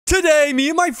Today, me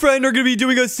and my friend are going to be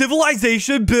doing a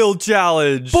civilization build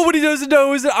challenge. But what he doesn't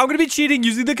know is that I'm going to be cheating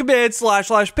using the command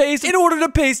 / paste in order to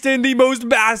paste in the most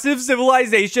massive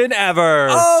civilization ever.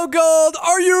 Oh, Gold,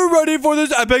 are you ready for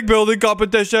this epic building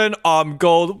competition?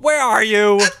 Gold, where are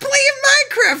you? I'm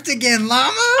playing Minecraft again,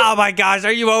 Llama. Oh my gosh,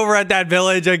 are you over at that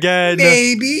village again?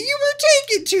 Maybe. You were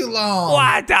taking too long.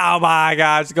 What? Oh my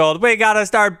gosh, Gold, we gotta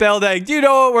start building. Do you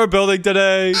know what we're building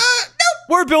today? Nope.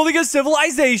 We're building a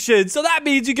civilization, so that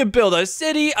means you can build a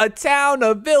city, a town,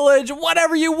 a village,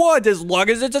 whatever you want, as long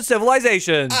as it's a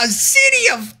civilization. A city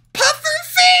of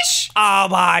pufferfish? Oh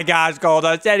my gosh, Gold,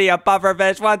 a city of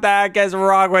pufferfish. What the heck is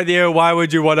wrong with you? Why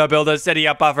would you want to build a city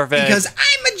of pufferfish? Because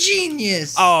I'm a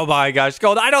genius. Oh my gosh,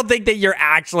 Gold, I don't think that you're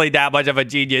actually that much of a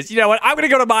genius. You know what? I'm going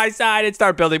to go to my side and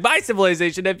start building my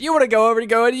civilization. If you want to go over to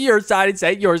go into your side and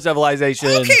say your civilization.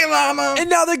 Okay, Llama. And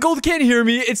now that Gold can't hear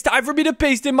me, it's time for me to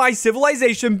paste in my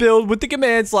civilization build with the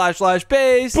command /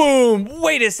 paste. Boom.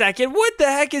 Wait a second. What the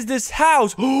heck is this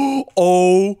house?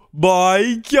 Oh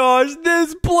my gosh,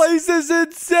 this place is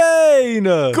insane.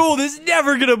 Gold is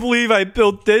never going to believe I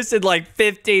built this in like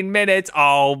 15 minutes.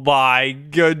 Oh my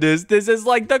goodness. This is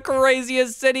like the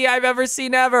craziest city I've ever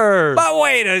seen ever. But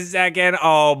wait a second.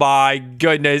 Oh my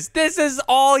goodness. This is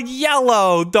all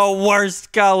yellow. The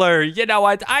worst color. You know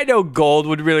what? I know Gold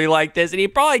would really like this, and he'd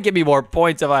probably give me more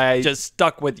points if I just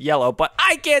stuck with yellow, but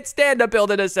I can't stand to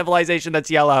build in a civilization that's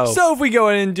yellow. So if we go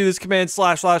in and do this command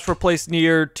 / replace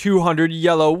near 200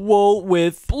 yellow wool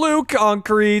with blue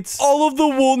concrete, all of the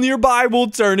wool nearby will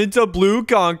turn into blue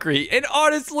concrete. And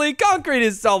honestly, concrete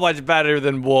is so much better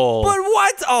than wool. But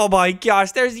what? Oh my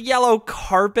gosh, there's yellow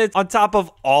carpet on top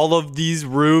of all of these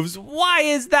roofs. Why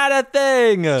is that a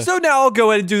thing? So now I'll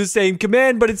go ahead and do the same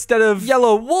command, but instead of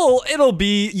yellow wool, it'll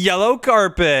be yellow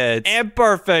carpet. And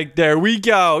perfect, there we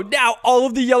go. Now all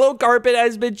of the yellow carpet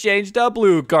has been changed to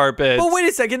blue carpet. But wait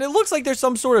a second, it looks like there's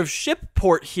some sort of ship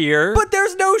port here, but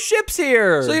there's no ships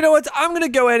here. So you know what? I'm gonna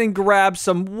go ahead and grab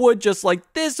some wood just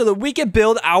like this so that we can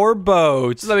build our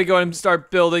boat. So let me go ahead and start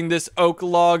building this oak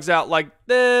logs out like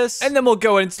this, and then we'll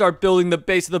go ahead and start building the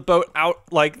base of the boat out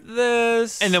like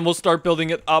this, and then we'll start building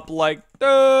it up like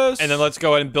this, and then let's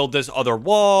go ahead and build this other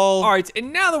wall. All right,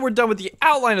 and now that we're done with the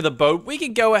outline of the boat, we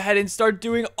can go ahead and start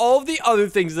doing all of the other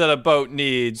things that a boat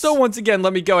needs. So once again,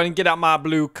 let me go ahead and get out my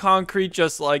blue concrete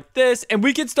just like this, and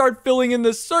we can start filling in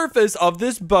the surface of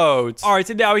this boat. All right,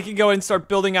 so now we can go ahead and start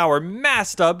building our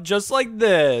mast up just like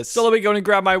this. So let me go ahead and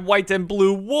grab my white and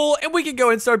blue wool, and we can go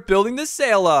ahead and start building the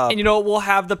sail up. And you know what? We'll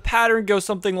have the pattern go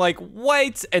something like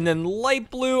white, and then light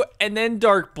blue, and then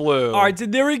dark blue. All right, so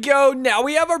there we go. Now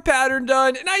we have our pattern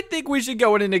done, and I think we should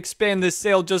go in and expand this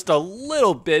sail just a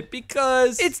little bit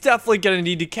because it's definitely gonna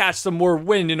need to catch some more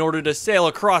wind in order to sail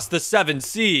across the 7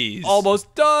 seas.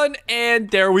 Almost done, and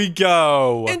there we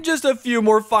go. And just a few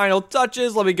more final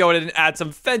touches. Let me go ahead and add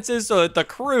some fences so that the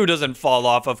crew doesn't fall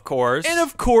off, of course. And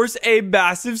of course, a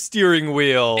massive steering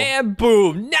wheel. And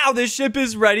boom, now the ship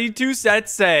is ready to set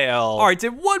sail. All right,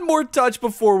 and one more touch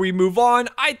before we move on.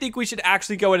 I think we should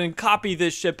actually go ahead and copy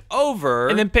this ship over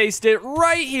and then paste it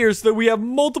right here so that we have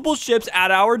multiple ships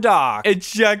at our dock. And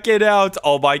check it out.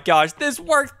 Oh my gosh, this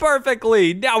worked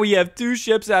perfectly. Now we have 2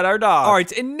 ships at our dock. All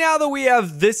right, and now that we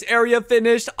have this area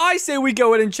finished, I say we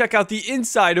go ahead and check out the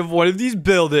inside of one of these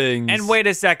buildings. And wait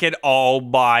a second. Oh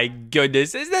my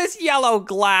goodness, is this yellow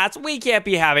glass? We can't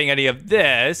be having any of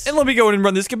this. And let me go ahead and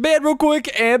run this command real quick,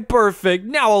 and perfect.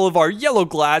 Now all of our yellow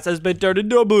glass has been turned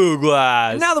into blue glass.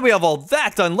 Now that we have all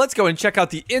that done, let's go and check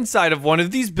out the inside of one of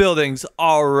these buildings.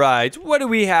 All right, what do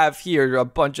we have here? A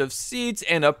bunch of seats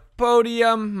and a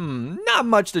podium. Not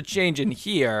much to change in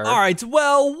here. All right,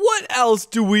 well, what else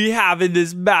do we have in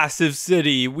this massive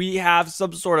city? We have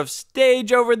some sort of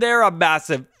stage over there, a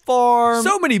massive farm,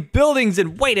 so many buildings,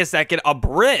 and wait a second, a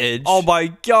bridge. Oh my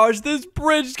gosh, this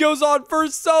bridge goes on for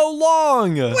so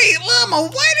long. Wait, Llama, why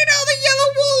did all the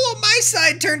yellow wool on my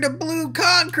side turn to blue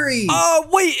concrete?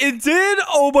 Wait, it did?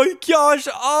 Oh my gosh.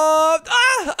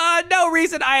 No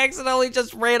reason. I accidentally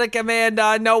just ran a command.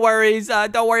 No worries.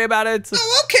 Don't worry about it.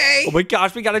 Oh, okay. Oh my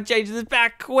gosh, we gotta change this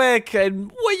back quick.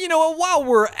 And well, you know what? While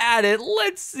we're at it,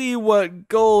 let's see what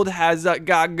Gold has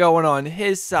got going on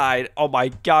his side. Oh my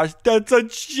gosh, that's a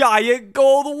giant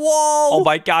gold wall. Oh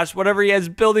my gosh, whatever he has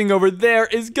building over there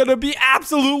is gonna be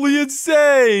absolutely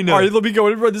insane. All right, let me go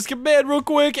and run this command real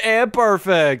quick, and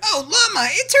perfect. Oh, Llama,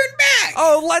 it turned back.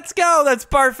 Oh, let's go. That's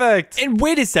perfect. And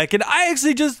wait a second, I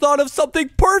actually just thought of something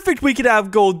perfect we could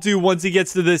have Gold do once he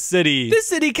gets to this city. This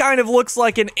city kind of looks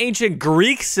like an ancient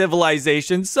Greek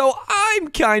civilization, so I'm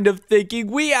kind of thinking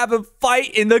we have a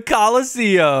fight in the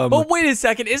Colosseum. But wait a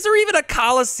second, is there even a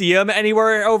Colosseum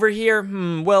anywhere over here?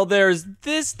 Well, there's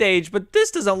this this stage, but this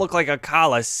doesn't look like a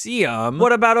coliseum.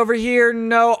 What about over here?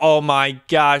 No. Oh my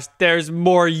gosh, there's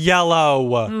more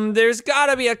yellow. There's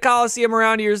gotta be a coliseum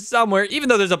around here somewhere, even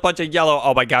though there's a bunch of yellow.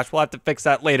 Oh my gosh, we'll have to fix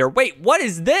that later. Wait, what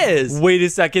is this? Wait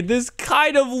a second, this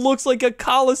kind of looks like a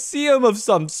coliseum of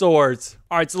some sort.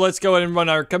 All right, so let's go ahead and run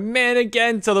our command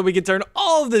again so that we can turn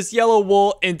all of this yellow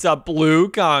wool into blue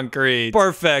concrete.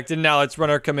 Perfect, and now let's run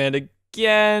our command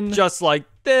again, just like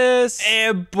this,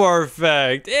 and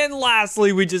perfect. And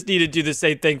lastly, we just need to do the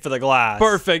same thing for the glass.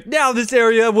 Perfect. Now this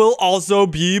area will also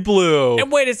be blue.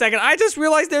 And wait a second, I just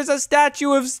realized there's a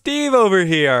statue of Steve over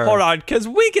here. Hold on, because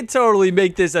we could totally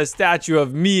make this a statue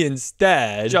of me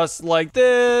instead. Just like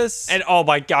this. And oh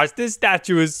my gosh, this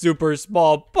statue is super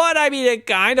small, but I mean, it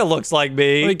kind of looks like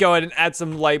me. Let me go ahead and add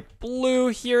some light blue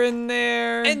here and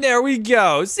there. And there we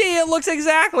go. See, it looks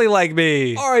exactly like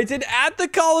me. All right, and at the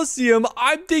Coliseum,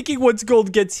 I'm thinking once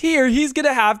Gold gets here, he's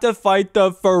gonna have to fight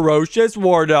the ferocious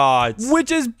Wardots,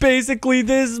 which is basically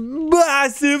this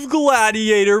massive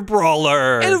gladiator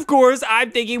brawler. And of course, I'm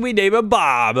thinking we name him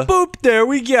Bob. Boop, there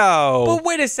we go. But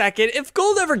wait a second, if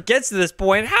Gold ever gets to this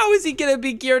point, how is he gonna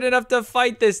be geared enough to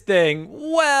fight this thing?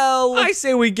 Well, I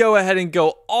say we go ahead and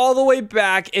go all the way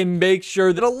back and make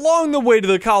sure that along the way to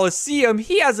the Coliseum,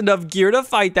 he has enough gear to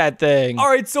fight that thing. All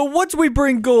right, so once we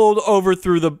bring Gold over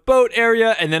through the boat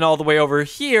area and then all the way over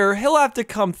here, he'll have to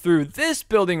come through this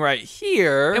building right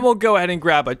here, and we'll go ahead and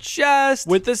grab a chest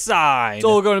with the sign. So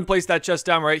we'll go ahead and place that chest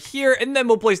down right here, and then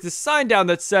we'll place the sign down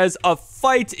that says, "A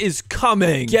fight is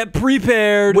coming. Get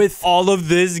prepared with all of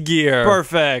this gear."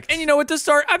 Perfect. And you know what, to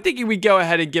start, I'm thinking we go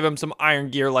ahead and give him some iron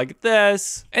gear like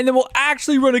this, and then we'll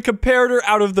actually run a comparator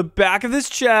out of the back of this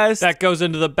chest that goes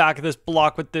into the back of this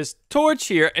block with this torch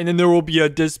here, and then there will be a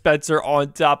dispenser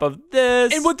on top of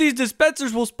this. And what these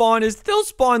dispensers will spawn is they'll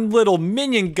spawn little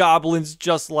minion goblins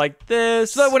just like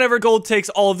this, so that whenever Gold takes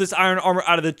all of this iron armor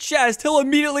out of the chest, he'll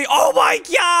immediately, oh my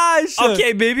gosh!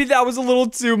 Okay, maybe that was a little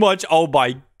too much. Oh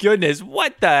my goodness,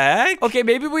 what the heck? Okay,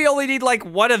 maybe we only need like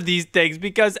one of these things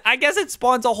because I guess it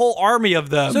spawns a whole army of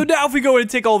them. So now if we go in and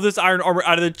take all of this iron armor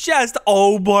out of the chest,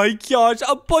 oh my gosh,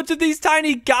 a bunch of these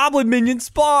tiny goblin minions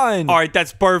spawn. All right,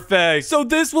 that's perfect. So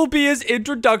this will be his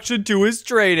introduction to his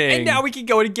training. And now we can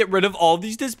go in and get rid of all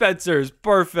these dispensers.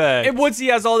 Perfect. And once he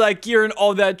has all that gear and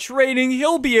all that training,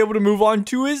 he'll be able to move on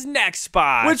to his next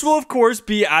spot, which will of course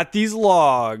be at these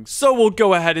logs. So we'll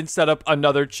go ahead and set up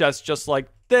another chest just like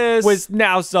this with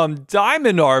now some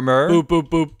diamond armor. Boop, boop,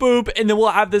 boop, boop. And then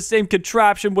we'll have the same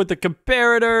contraption with the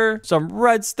comparator, some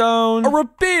redstone, a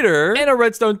repeater, and a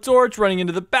redstone torch running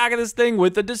into the back of this thing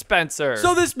with the dispenser.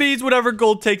 So this means whenever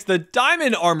Gold takes the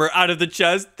diamond armor out of the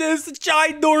chest, this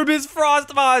ginormous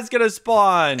frostball is gonna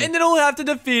spawn. And then he'll have to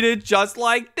defeat it just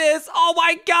like this. Oh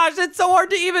my gosh, it's so hard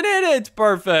to even hit it.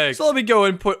 Perfect. So let me go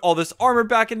and put all this armor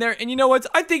back in there. And you know what?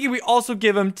 I'm thinking we also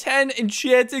give him 10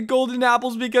 enchanted golden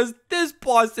apples because this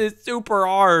boss is super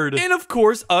hard. And of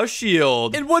course, a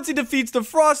shield. And once he defeats the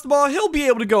frostball, he'll be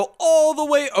able to go all the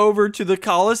way over to the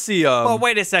Coliseum. But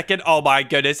wait a second. Oh my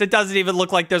goodness. It doesn't even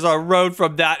look like there's a road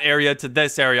from that area to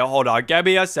this area. Hold on. Give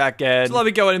me a second. So let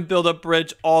me go ahead and build a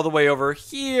bridge all the way over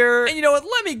here. And you know what?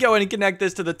 Let me go ahead and connect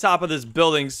this to the top of this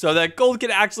building so that Gold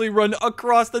can actually run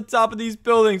across the top of these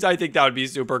buildings. I think that would be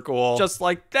super cool. Just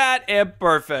like that, and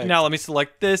perfect. Now let me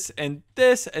select this, and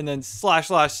then /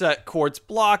 set quartz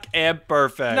block, and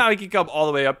perfect. Now we can come all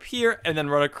the way up here and then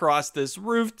run across this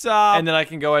rooftop, and then I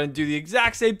can go ahead and do the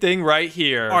exact same thing right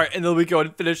here. All right, and then we go ahead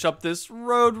and finish up this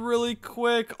road really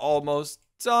quick. Almost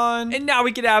done. And now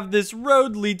we can have this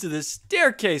road lead to this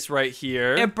staircase right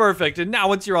here. And perfect. And now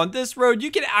once you're on this road,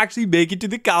 you can actually make it to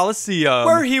the Coliseum,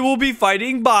 where he will be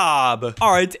fighting Bob.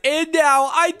 All right, and now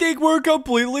I think we're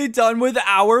completely done with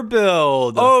our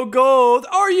build. Oh, Gold,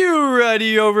 are you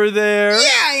ready over there? Yeah,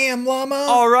 I am, Llama.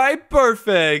 All right,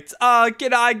 perfect.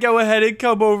 Can I go ahead and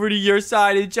come over to your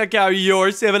side and check out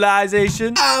your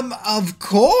civilization? Of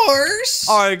course.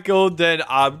 All right, Gold, then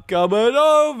I'm coming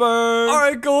over. All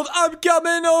right, Gold, I'm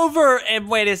coming over. And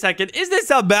wait a second, is this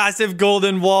a massive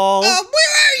golden wall? Where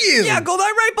are you? Yeah, Gold,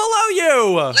 I'm right below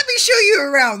you. Let me show you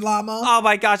around, Llama. Oh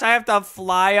my gosh, I have to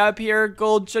fly up here,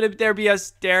 Gold. Shouldn't there be a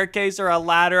staircase or a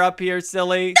ladder up here,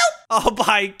 silly? Nope. Oh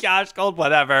my gosh, Gold,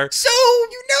 whatever. So,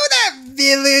 you know that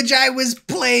village I was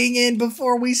playing in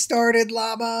before we started,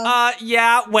 Llama?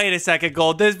 Yeah, wait a second,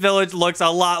 Gold. This village looks a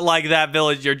lot like that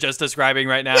village you're just describing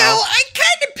right now. Well, I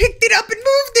kind of picked it up and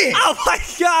moved it. Oh my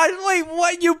gosh, wait,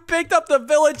 what? You picked up the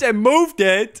village and moved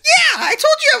it? Yeah, I told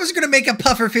you I was gonna make a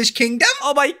pufferfish kingdom.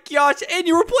 Oh my gosh, and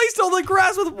you replaced all the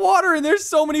grass with water, and there's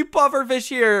so many pufferfish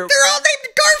here. They're all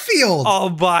named Garfield. Oh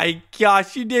my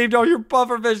gosh, you named all your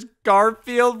pufferfish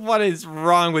Garfield? What is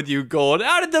wrong with you, Gold?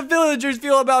 How did the villagers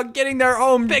feel about getting their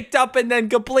home picked up and then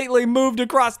completely moved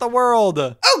across the world?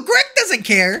 Oh, Greg doesn't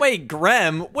care. Wait,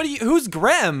 Grem? Who's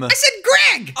Grem? I said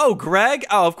Greg. Oh, Greg?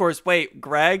 Oh, of course. Wait,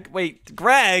 Greg? Wait,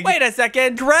 Greg? Wait a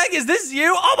second. Greg, is this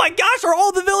you? Oh my gosh, are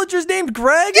all the villagers named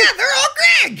Greg? Yeah, they're all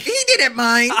Greg. He didn't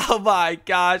mind. Oh my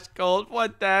gosh, Gold,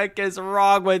 what the heck is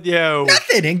wrong with you?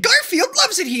 Nothing, and Garfield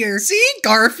loves it here. See?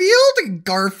 Garfield and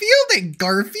Garfield and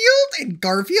Garfield and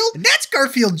Garfield. And that's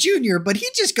Garfield Jr., but he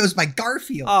just goes by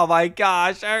Garfield. Oh my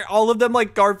gosh, are all of them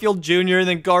like Garfield Jr. and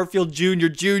then Garfield Jr.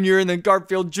 Jr. and then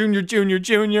Garfield Jr. Jr.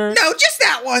 Jr.? No, just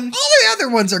that one. All the other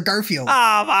ones are Garfield.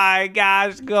 Oh my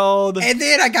gosh, Gold. And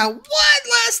then I got one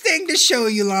last thing to show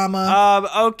you, Llama.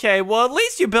 Okay, well at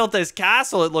least you built this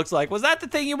castle, it looks like. Was that the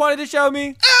thing you wanted to show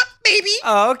me? Maybe.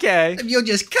 Oh, okay. If you'll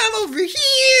just come over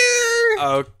here.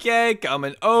 Okay,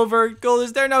 coming over. Gold,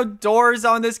 is there no doors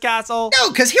on this castle?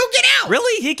 No, because he'll get out.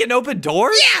 Really? He can open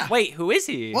doors? Yeah. Wait, who is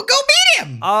he? Well, go meet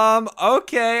him.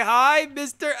 Okay. Hi,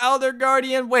 Mr. Elder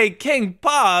Guardian. Wait, King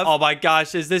Puff? Oh my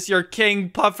gosh, is this your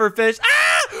King Pufferfish?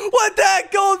 Ah! What the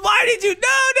heck, Gold? Why did you? No.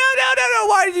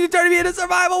 Why did you turn me into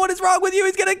survival? What is wrong with you?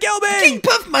 He's gonna kill me. King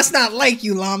Puff must not like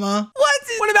you, Llama.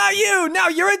 What about you? Now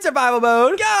you're in survival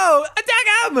mode. Go!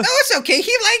 Attack him! No, it's okay.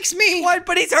 He likes me. What?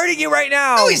 But he's hurting you right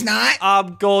now. No, he's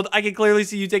not. Gold, I can clearly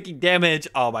see you taking damage.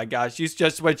 Oh my gosh, you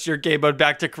just switched your game mode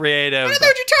back to creative. I don't know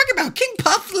what you're talking about. King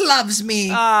Puff loves me.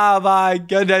 Oh my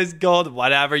goodness, Gold,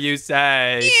 whatever you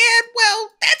say. Yeah, well,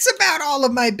 that's about all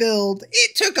of my build.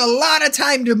 It took a lot of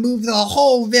time to move the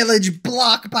whole village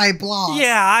block by block.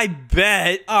 Yeah, I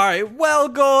bet. All right, well,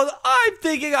 Gold, I'm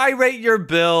thinking I rate your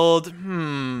build.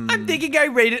 I'm thinking I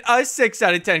rate it a 6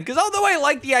 out of 10, because although I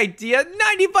like the idea,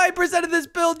 95% of this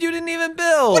build you didn't even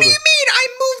build. What do you mean? I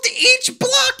moved each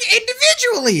block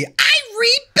individually. I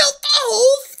rebuilt the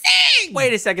whole thing.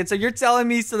 Wait a second, so you're telling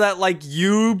me so that, like,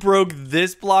 you broke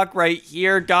this block right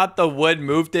here, got the wood,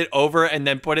 moved it over, and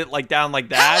then put it, like, down like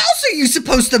that? How else are you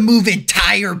supposed to move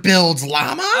entire builds,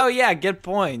 Llama? Oh, yeah, good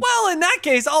point. Well, in that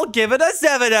case, I'll give it a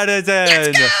 7 out of 10.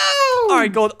 Let's go! All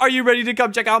right, Gold, are you ready to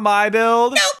come check out my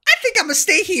build? Nope, I think I'm gonna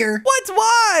stay here. What?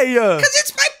 Why? Because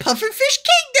it's my pufferfish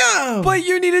kingdom. But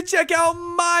you need to check out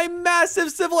my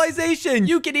massive civilization.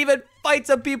 You can even fight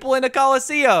some people in a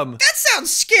coliseum. That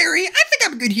sounds scary. I think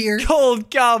I'm good here. Gold,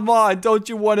 come on. Don't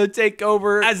you want to take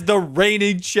over as the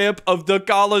reigning champ of the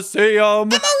coliseum?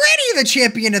 I'm already the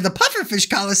champion of the pufferfish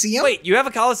coliseum. Wait, you have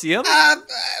a coliseum?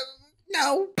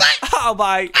 No, but oh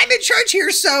my. I'm in charge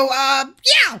here, so,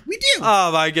 yeah, we do.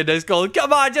 Oh my goodness, Gold.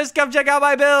 Come on, just come check out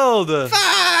my build. Fine,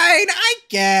 I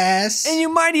guess. And you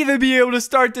might even be able to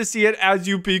start to see it as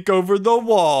you peek over the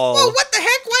wall. Well, what the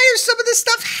heck? Why is some of this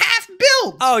stuff half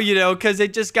built? Oh, you know, because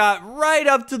it just got right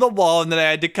up to the wall and then I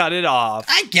had to cut it off.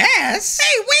 I guess.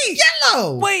 Hey, wait,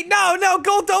 yellow. Wait, no,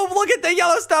 Gold, don't look at the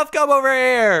yellow stuff. Come over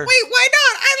here. Wait, why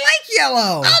not? I like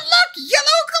yellow. Oh, look, yellow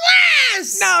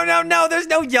glass. No, there's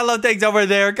no yellow things over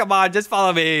there. Come on, just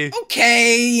follow me.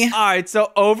 Okay. All right,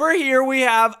 so over here we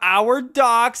have our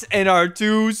docks and our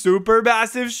 2 super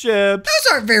massive ships.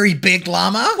 Those aren't very big,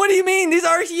 Llama. What do you mean? These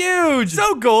are huge.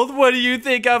 So, Gold, what do you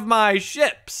think of my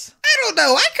ships? I don't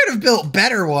know. I could have built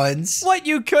better ones. What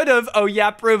you could have? Oh,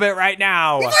 yeah, prove it right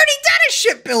now. We've already done a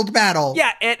ship build battle.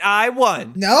 Yeah, and I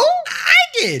won. No,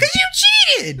 I did. Because you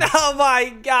cheated. Oh my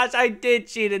gosh, I did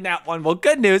cheat in that one. Well,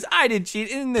 good news, I did cheat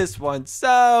in this one.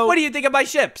 So, what do you think of my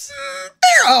ships?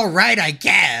 They're all right, I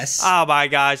guess. Oh my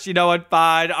gosh, you know what?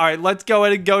 Fine. All right, let's go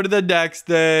ahead and go to the next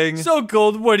thing. So,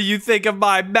 Gold, what do you think of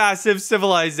my massive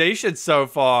civilization so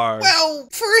far? Well,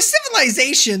 for a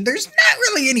civilization, there's not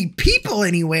really any people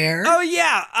anywhere. Oh,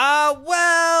 yeah.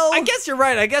 Well, I guess you're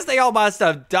right. I guess they all must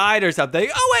have died or something.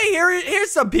 Oh, wait,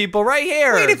 here's some people right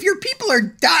here. Wait, if your people are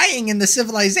dying in the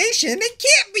civilization, it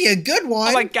can't be a good one.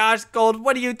 Oh my gosh, Gold,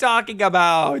 what are you talking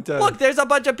about? Look, there's a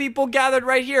bunch of people gathered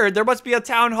right here. There must be a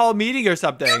town hall meeting or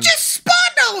something. You just spawned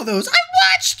all of those. I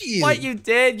watched you. What, you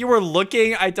did? You were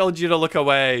looking? I told you to look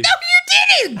away. No,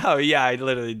 you didn't. Oh, yeah, I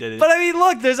literally didn't. But I mean,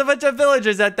 look, there's a bunch of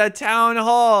villagers at the town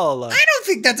hall. I don't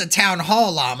think that's a town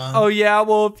hall, Llama. Oh, yeah,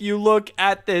 well, if you look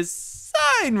at this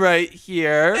sign right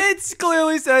here, it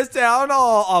clearly says town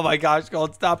hall. Oh my gosh,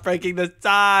 Gold, stop breaking the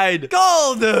sign.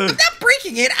 Gold! I'm not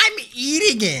breaking it, I'm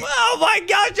eating it. Oh my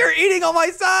gosh, you're eating all my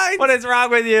signs. What is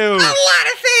wrong with you? A lot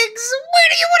of things. Where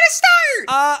do you want to start?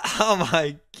 Oh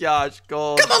my gosh,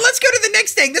 Gold. Come on, let's go to the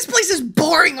next thing. This place is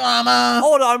boring, Llama.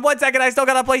 Hold on 1 second. I still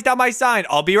gotta place down my sign.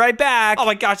 I'll be right back. Oh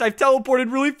my gosh, I've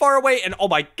teleported really far away. And oh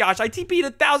my gosh, I TP'd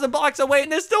 1,000 blocks away.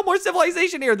 And there's still more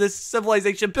civilization here. This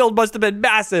civilization build must have been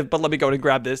massive. But let me go and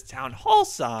grab this town hall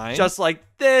sign. Just like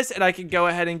this, and I can go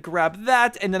ahead and grab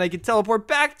that, and then I can teleport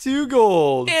back to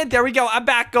Gold. And there we go, I'm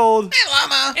back, Gold. Hey,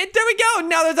 Llama. And there we go,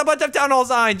 now there's a bunch of town hall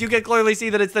signs. You can clearly see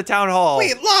that it's the town hall.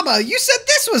 Wait, Llama, you said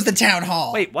this was the town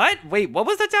hall. Wait, what? Wait, what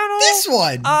was the town hall? This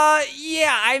one.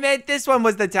 Yeah, I meant this one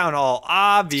was the town hall,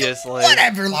 obviously.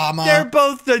 Whatever, Llama. They're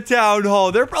both the town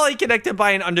hall. They're probably connected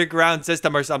by an underground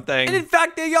system or something. And in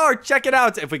fact, they are. Check it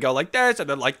out. If we go like this, and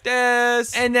then like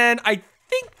this, and then I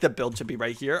think the build should be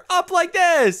right here, up like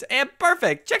this, and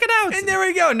perfect. Check it out. And there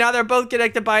we go. Now they're both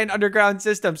connected by an underground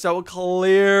system, so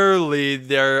clearly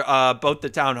they're both the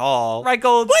town hall. Right,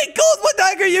 Gold? Wait, Gold, what the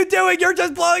heck are you doing? You're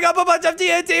just blowing up a bunch of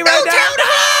TNT right now. Town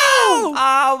hall!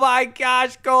 Oh my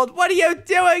gosh, Gold, what are you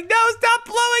doing? No, stop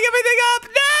blowing everything up.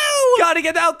 No! Gotta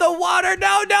get out the water.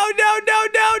 No, no, no, no,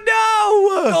 no,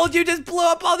 no. Gold, you just blew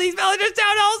up all these villagers'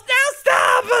 town halls. Now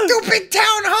stop! Stupid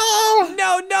town hall!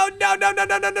 No, no, no, no, no,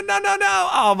 no, no, no, no, no, no.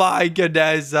 Oh my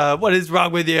goodness, what is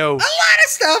wrong with you? A lot of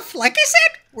stuff. Like I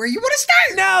said, where you want to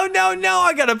start? No, no, no,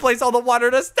 I gotta place all the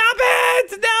water to stop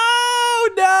it.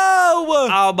 No, no.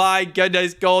 Oh my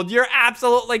goodness, Gold, you're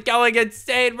absolutely going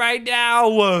insane right now.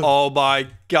 Oh my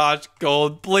gosh,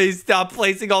 Gold, please stop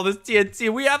placing all this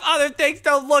TNT. We have other things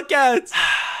to look at.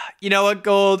 You know what,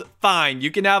 Gold? Fine, you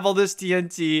can have all this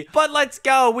TNT, but let's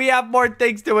go. We have more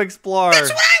things to explore. That's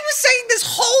what I was saying this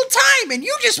whole time, and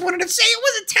you just wanted to say it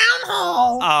was a town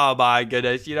hall. Oh my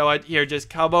goodness. You know what? Here, just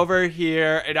come over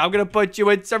here, and I'm gonna put you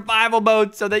in survival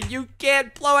mode so that you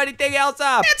can't blow anything else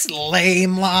up. That's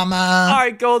lame, Llama. All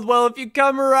right, Gold. Well, if you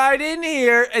come right in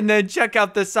here and then check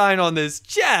out the sign on this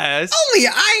chest. Only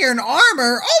iron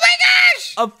armor? Oh my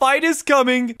gosh! A fight is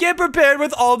coming. Get prepared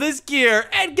with all this gear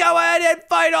and go ahead and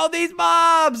fight all these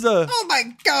mobs. Oh my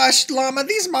gosh, Llama,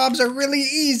 these mobs are really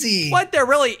easy. What? They're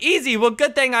really easy? Well,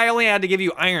 good thing I only had to give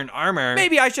you iron armor.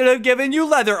 Maybe I should have given you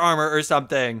leather armor or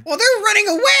something. Well, they're running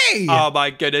away. Oh my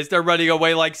goodness, they're running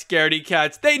away like scaredy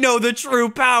cats. They know the true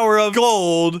power of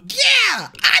gold. Yeah,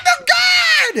 I'm a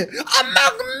god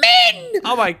among men.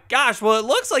 Oh my gosh, well, it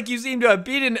looks like you seem to have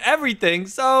beaten everything,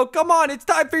 so come on, it's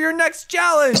time for your next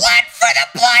challenge. Blood for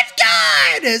the blood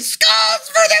god! Skulls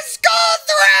for the skull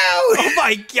throne! Oh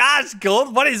my gosh,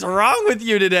 Gold, what is wrong with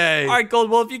you today? All right, Gold,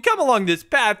 well, if you come along this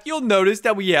path, you'll notice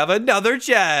that we have another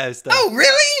chest. Oh,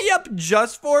 really? Yep,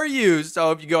 just for you.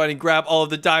 So if you go ahead and grab all of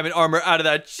the diamond armor out of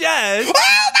that chest.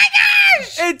 Oh my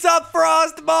gosh! It's a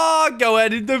frost maw. Go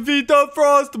ahead and defeat the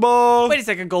frost maw. Wait a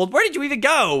second, Gold, where did you even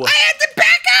go? I had to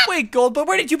back up! Wait, Gold, but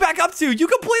where did you back up to? You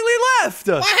completely left.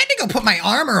 Well, I had to go put my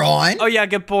armor on. Oh, yeah,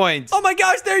 good point. Oh, my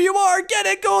gosh, there you are. Get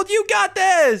it, Gold. You got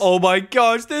this. Oh, my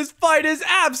gosh, this fight is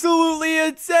absolutely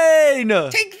insane.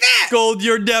 Take that. Gold,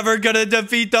 you're never gonna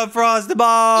defeat the frost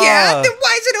maw. Yeah, then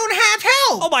why is it on half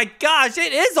health? Oh, my gosh,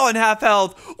 it is on half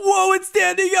health. Whoa, it's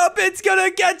standing up. It's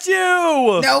gonna get you.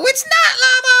 No, it's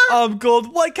not, Llama.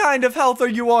 Gold, what kind of health are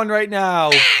you on right now?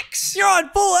 Max. You're on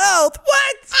full health.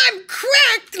 What? I'm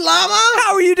cracked, Llama.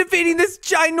 How are you defeating this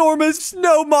ginormous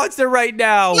snow monster right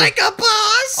now? Like a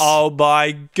boss. Oh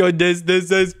my goodness,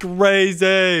 this is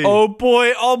crazy. Oh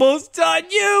boy, almost done.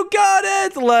 You got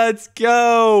it. Let's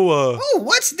go. Oh,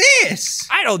 what's this?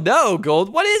 I don't know,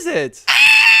 Gold. What is it?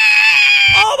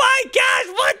 Oh my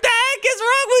gosh, what the heck is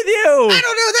wrong with you? I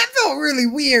don't know, that felt really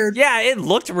weird. Yeah, it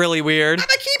looked really weird. I'm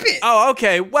gonna keep it. Oh,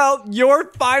 okay. Well,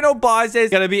 your final boss is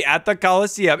gonna be at the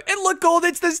Coliseum. And look, Gold,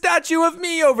 it's the statue of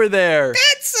me over there.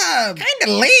 That's kind of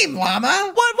lame,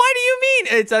 Llama. What? Why do you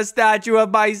mean? It's a statue of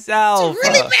myself. It's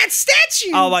a really bad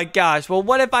statue. Oh my gosh. Well,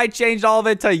 what if I changed all of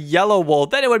it to yellow wool?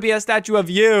 Then it would be a statue of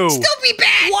you. Still be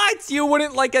bad. What? You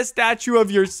wouldn't like a statue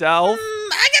of yourself?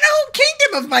 I got a whole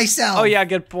kingdom of myself. Oh yeah,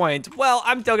 good point. Well,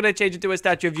 I'm still gonna change it to a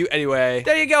statue of you anyway.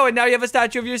 There you go, and now you have a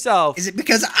statue of yourself. Is it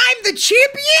because I'm the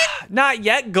champion? Not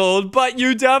yet, Gold, but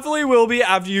you definitely will be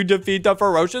after you defeat the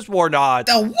Ferocious Warnaught.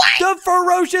 The what? The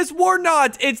Ferocious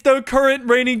Warnaught! It's the current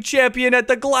reigning champion at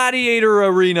the Gladiator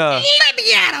Arena. Let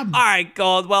me at him. All right,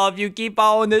 Gold. Well, if you keep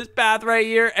following this path right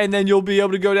here, and then you'll be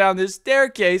able to go down this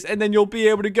staircase, and then you'll be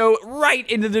able to go right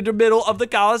into the middle of the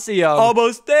Coliseum.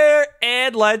 Almost there,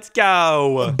 and let's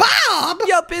go. Bob?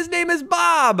 Yup, his name is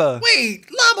Bob. Wait,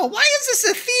 Llama, why is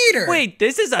this a theater? Wait,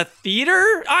 this is a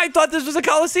theater? I thought this was a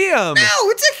Coliseum. No,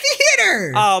 it's a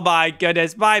theater. Oh my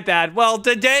goodness, my bad. Well,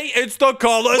 today it's the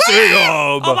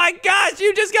Coliseum. Oh my gosh,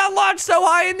 you just got launched so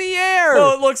high in the air.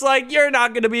 Well, it looks like you're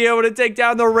not going to be able to take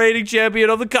down the reigning champion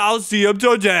of the Coliseum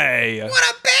today. What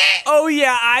a bet. Oh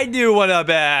yeah, I do want to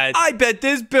bet. I bet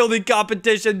this building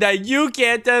competition that you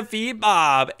can't defeat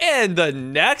Mob. And the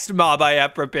next mob I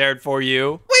have prepared for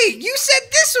you. Wait, you said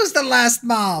this was the last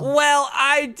mob. Well,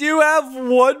 I do have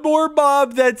one more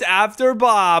mob that's after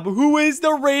Bob, who is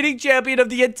the reigning champion of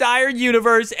the entire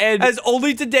universe and has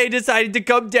only today decided to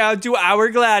come down to our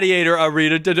gladiator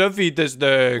arena to defeat this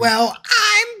thing. Well,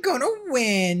 I'm gonna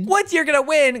win. What? You're gonna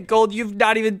win? Gold, you've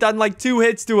not even done like 2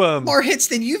 hits to him. More hits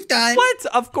than you've done. What?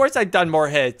 Of course I've done more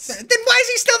hits. Then why is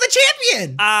he still the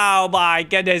champion? Oh my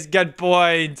goodness, good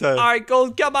point. All right,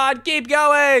 Gold, come on, keep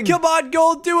going. Come on,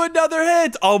 Gold, do another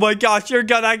hit. Oh my gosh, you're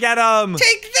gonna get him.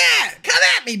 Take that. Come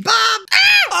at me, Bob. Ah!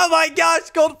 Oh my gosh,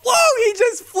 Gold. Whoa, he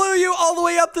just flew you all the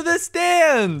way up to the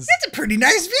stands. That's a pretty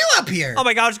nice view up here. Oh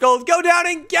my gosh, Gold, go down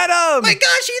and get him. My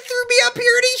gosh, he threw me up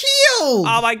here and he healed.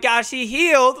 Oh my gosh, he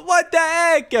healed. What the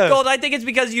heck? Gold, I think it's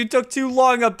because you took too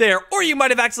long up there. Or you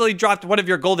might have accidentally dropped one of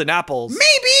your golden apples.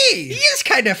 Maybe. He is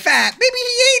kind of fat. Maybe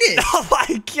he ate it. Oh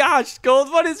my gosh,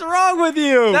 Gold, what is wrong with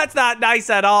you? That's not nice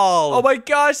at all. Oh my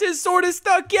gosh, his sword is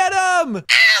stuck. Get him.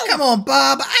 Ow. Come on,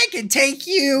 Bob. I can take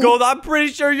you. Gold, I'm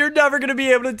pretty sure you're never going to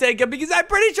be able to take him because I'm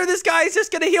pretty sure this guy is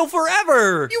just going to heal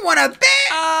forever. You want to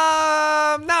bet?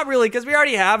 Not really, because we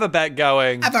already have a bet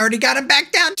going. I've already got him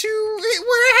back down to where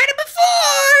I had him before.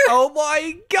 Oh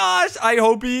my gosh, I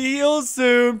hope he heals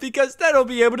soon because then he'll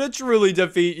be able to truly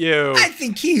defeat you. I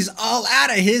think he's all out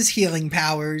of his healing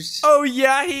powers. Oh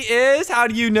yeah, he is? How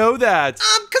do you know that?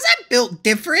 Because I'm built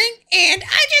different and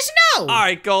I just know. All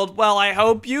right, Gold, well, I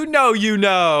hope you know you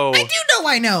know. I do know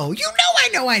I know. You know I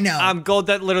know I know. Gold,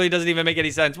 that literally doesn't even make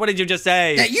any sense. What did you just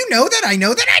say? That you know that I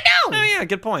know that I know. Oh yeah,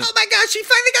 good point. Oh my gosh, he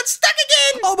finally got stuck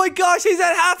again. Oh my gosh, he's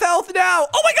at half health now.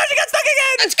 Oh my gosh, he got stuck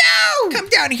again. Let's go. Come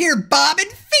down here, Bob, and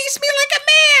face me like a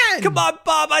man. Come on,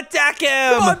 Bob, attack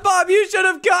him. Come on, Bob, you should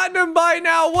have gotten him by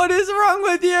now. What is wrong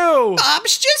with you?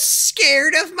 Bob's just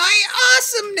scared of my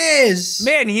awesomeness.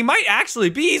 Man, he might actually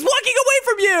be. He's walking away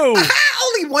from you. Aha,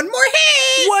 only one more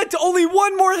hit. What? Only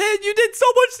one more hit? You did so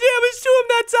much damage to him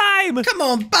that time. Come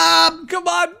on, Bob. Come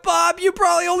on, Bob. You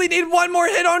probably only need one more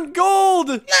hit on Gold.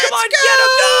 Come on, go. get him.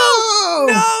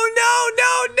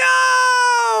 No.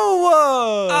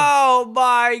 Oh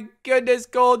my goodness,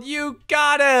 Gold. You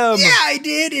got him. Yeah, I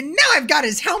did. And now I've got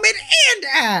his helmet and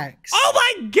axe. Oh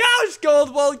my gosh,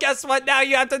 Gold. Well, guess what? Now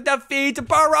you have to defeat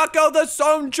Baracco the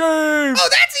Sun Chief. Oh,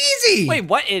 that's easy. Wait,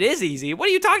 what? It is easy. What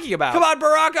are you talking about? Come on,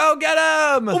 Baracco, get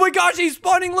him. Oh my gosh, he's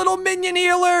spawning little minion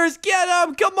healers. Get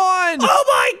him. Come on. Oh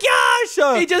my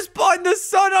gosh. He just spawned the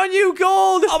sun on you,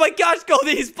 Gold. Oh my gosh, Gold.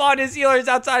 He spawned his healers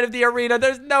outside of the arena.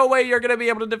 There's no way you're going to be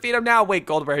able to defeat him now. Wait,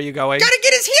 Gold, where are you going? Gotta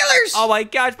get his healers. Oh my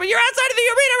gosh, but you're outside of the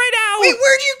arena right now. Wait,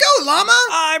 where'd you go, Llama?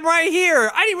 I'm right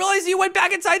here. I didn't realize you went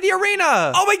back inside the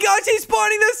arena. Oh my gosh, he's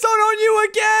spawning the sun on you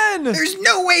again. There's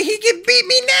no way he can beat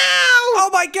me now. Oh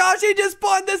my gosh, he just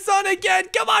spawned the sun again.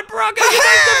 Come on, Baracco, you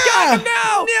must have got him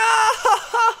now.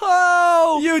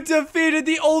 No! You defeated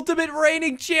the ultimate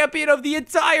reigning champion of the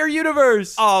entire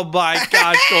universe. Oh my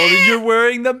gosh, Golden, you're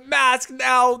wearing the mask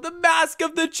now. The mask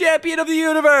of the champion of the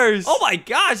universe. Oh my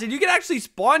gosh, and you can actually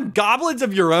spawn goblins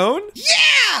of your own?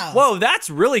 Yeah! Whoa, that's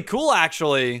really cool,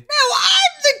 actually. Now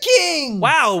I'm the king!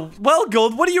 Wow. Well,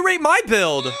 Gold, what do you rate my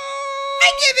build?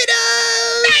 I give it a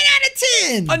 9 out of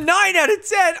 10. A 9 out of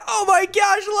 10? Oh my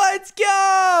gosh, let's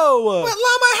go! But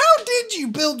Llama, how did you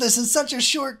build this in such a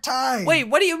short time? Wait,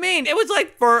 what do you mean? It was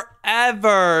like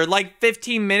forever. Like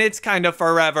 15 minutes kind of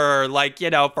forever. Like, you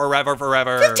know,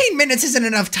 forever. 15 minutes isn't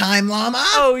enough time, Llama.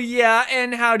 Oh, yeah.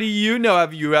 And how do you know?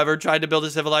 Have you ever tried to build a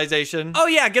civilization? Oh,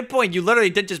 yeah. Good point. You literally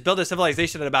did just build a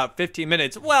civilization in about 15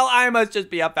 minutes. Well, I must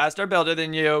just be a faster builder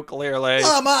than you, clearly.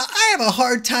 Llama, I have a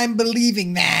hard time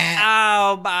believing that.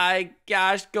 Oh, my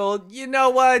gosh, Gold. You know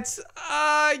what?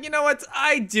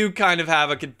 I do kind of have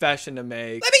a confession to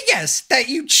make. Let me guess. That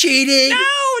you cheated? No.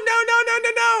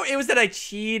 It was that I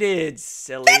cheated,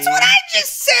 silly. That's what I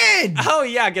just said. Oh,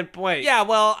 yeah, good point. Yeah,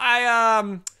 well,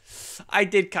 I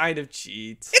did kind of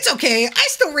cheat. It's okay. I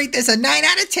still rate this a 9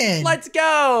 out of 10. Let's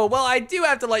go. Well, I do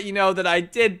have to let you know that I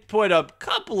did put a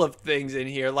couple of things in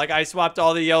here. Like I swapped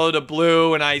all the yellow to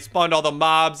blue and I spawned all the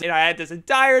mobs and I had this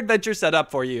entire adventure set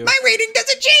up for you. My rating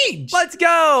doesn't change. Let's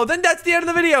go. Then that's the end of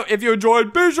the video. If you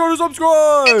enjoyed, be sure to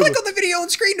subscribe. And click on the video on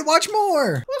screen to watch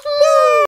more. Woohoo.